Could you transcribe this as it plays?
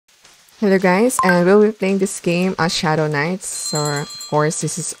Hello guys, and we'll be playing this game as Shadow Knights. So of course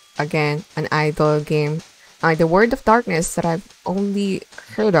this is again an idle game. The World of Darkness that I've only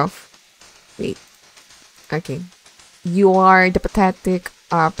heard of. Wait, okay. You are the pathetic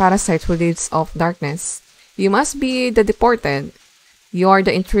parasite who lives off darkness. You must be the deported. You are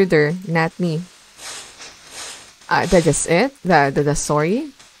the intruder, not me. That's just it? The story?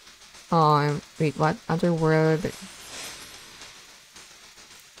 Wait, what? Underworld.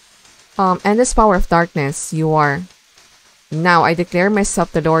 Endless power of darkness, you are. Now I declare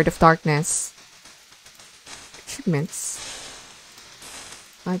myself the Lord of Darkness. Achievements.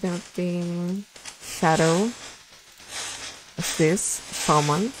 I don't think Shadow. What's this?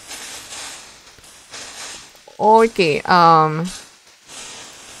 Shaman. Okay,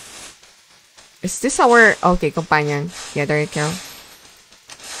 is this our companion? Yeah, there you go.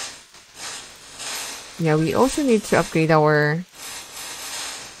 Yeah, we also need to upgrade our.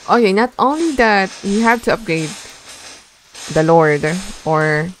 Okay, not only that, you have to upgrade the Lord,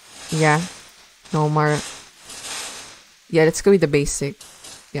 or yeah, no more. Yeah, let's go with the basic.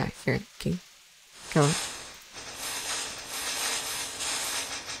 Yeah, here, okay, go.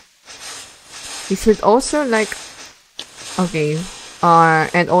 You should also okay,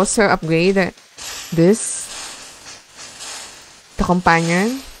 and also upgrade this, the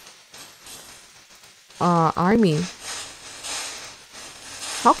companion, army.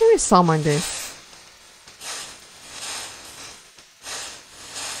 How can we summon this?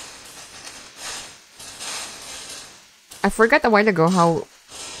 I forgot a while ago how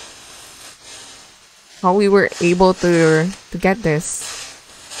we were able to get this.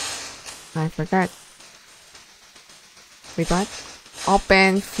 I forgot. Wait, what?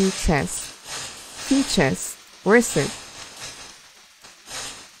 Open features. Features. Where is it?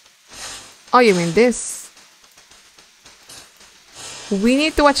 Oh, you mean this? We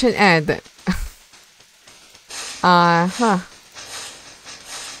need to watch an ad. Huh.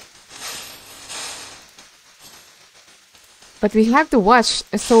 But we have to watch,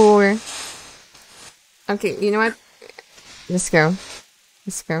 so. Okay, you know what? Let's go.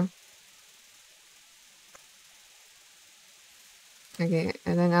 Let's go. Okay,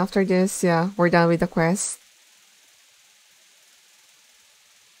 and then after this, yeah, we're done with the quest.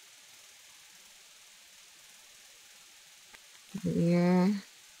 Yeah.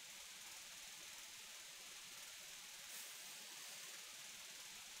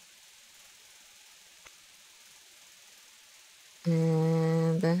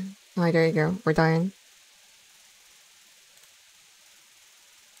 And oh, there you go. We're done.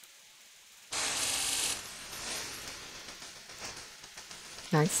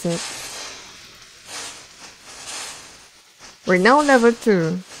 That's it. We're now level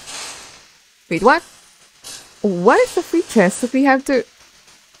 2. Wait, what? What is the free chest that we have to...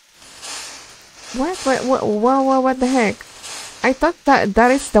 What the heck? I thought that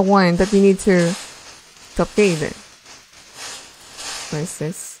is the one that we need to upgrade it. What is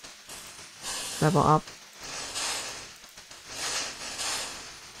this? Level up.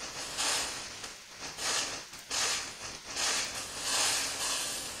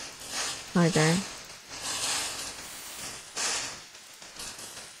 Right there.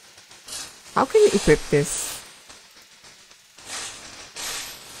 How can you equip this?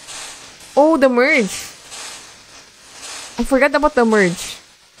 Oh, the merge! I forgot about the merge.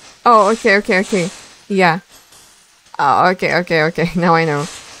 Oh, okay. Yeah. Oh, okay. Now I know.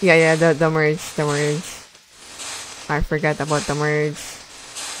 Yeah, the merge. I forgot about the merge.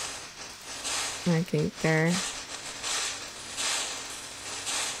 Okay, there.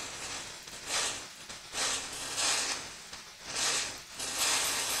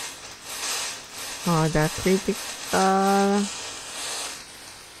 Oh, the critical.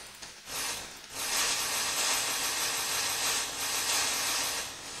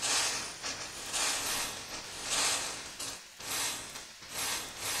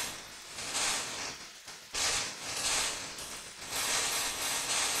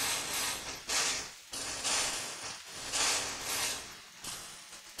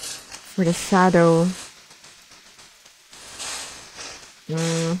 For the shadow.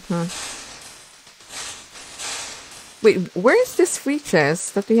 Wait, where is this free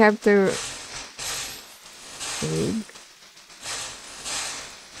chest that we have to read?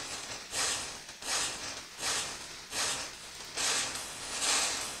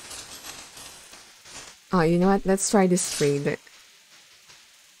 Oh, you know what? Let's try this trade.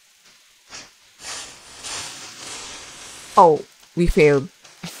 Oh, we failed.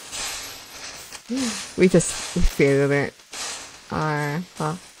 We failed it.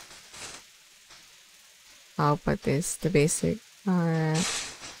 Huh. I'll put this, the basic. Alright.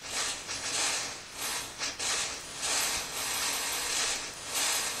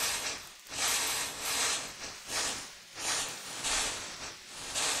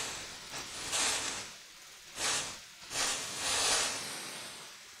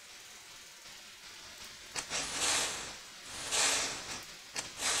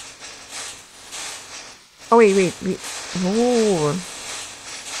 wait.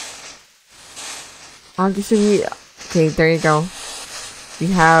 Oh, this is okay. There you go. We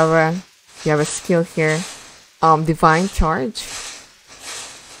have a skill here. Divine charge.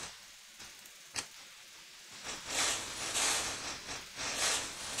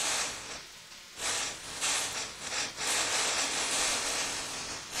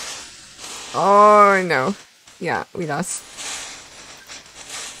 Oh no. Yeah, we lost.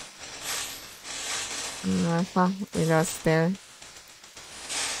 We lost there.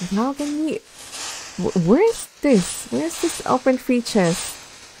 How can we? Where is this? Where's this open free chest?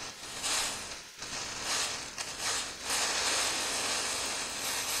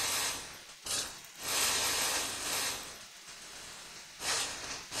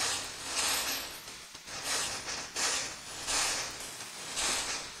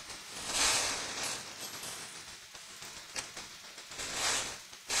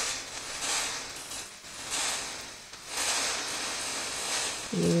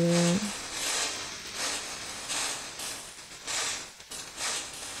 Yeah.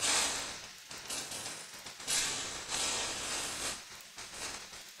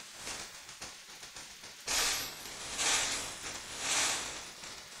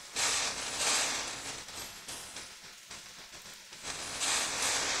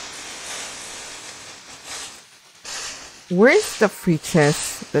 Where's the free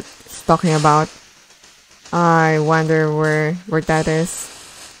chest that it's talking about? I wonder where that is.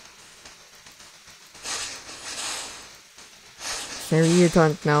 Maybe you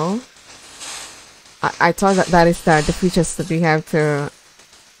don't know. I thought that is the free chest that we have to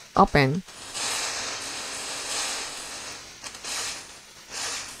open.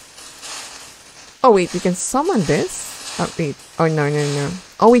 Oh wait, we can summon this? Oh wait. Oh no.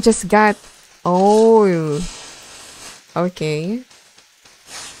 Oh, we just got. Oh. Okay.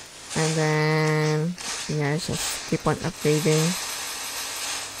 And then yeah, just keep on upgrading.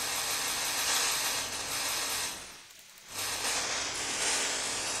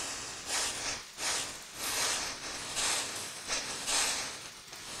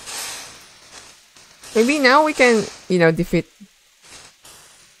 Maybe now we can, defeat.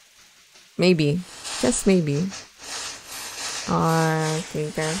 Maybe. Just maybe.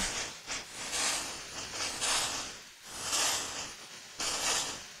 Okay, there.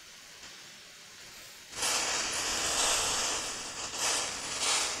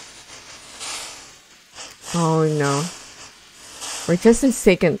 Oh no. We're just in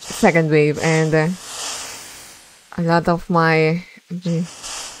second wave and a lot of my...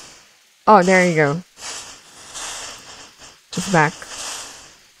 Oh, there you go. It's back.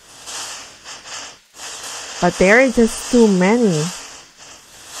 But there are just too many.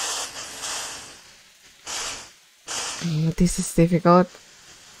 Oh, this is difficult.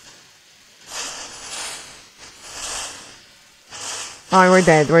 Oh, we're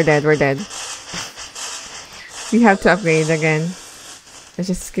dead. We have to upgrade again. Let's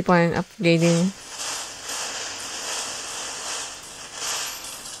just keep on upgrading.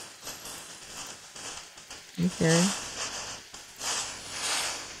 Right here.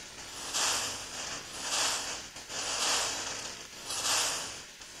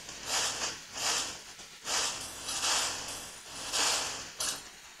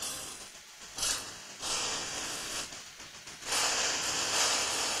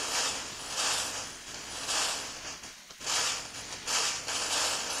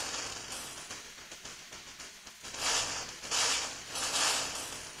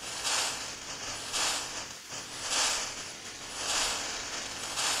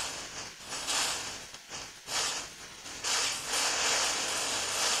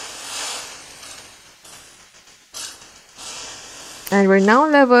 And we're now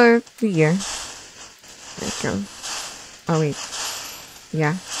level 3. Let's go. Oh wait.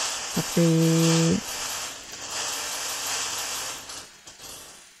 Yeah. Tapi...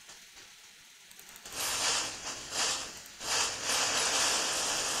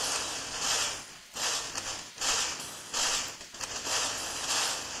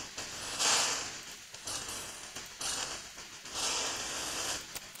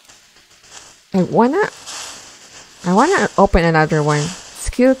 I wanna open another one.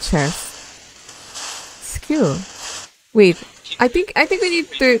 Skill chest. Skill. Wait. I think we need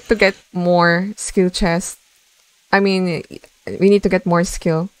to get more skill chest. I mean, we need to get more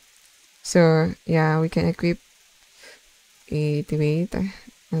skill. So yeah, we can equip. Wait.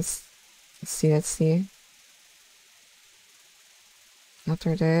 Let's see.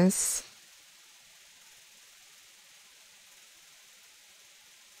 After this.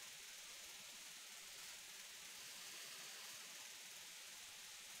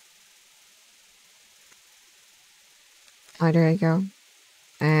 Oh, there you go.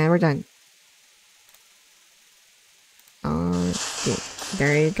 And we're done. Okay,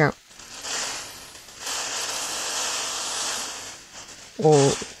 there you go. Oh,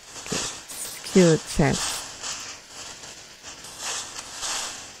 skill chest.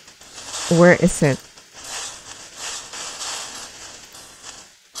 Where is it?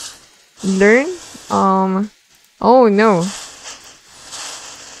 Learn? Oh no.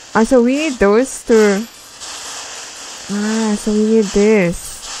 So we need those to. So we need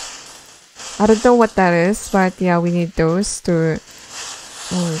this. I don't know what that is, but yeah, we need those to.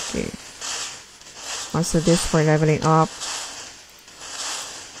 Okay. Also, this for leveling up.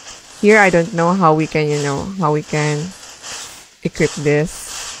 Here, I don't know how we can, how we can equip this.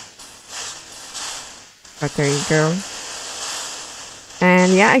 But there you go.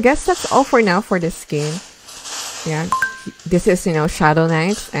 And yeah, I guess that's all for now for this game. Yeah, this is, Shadow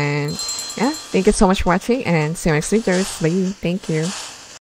Knights. And yeah, thank you so much for watching and see you next videos. Bye. Thank you.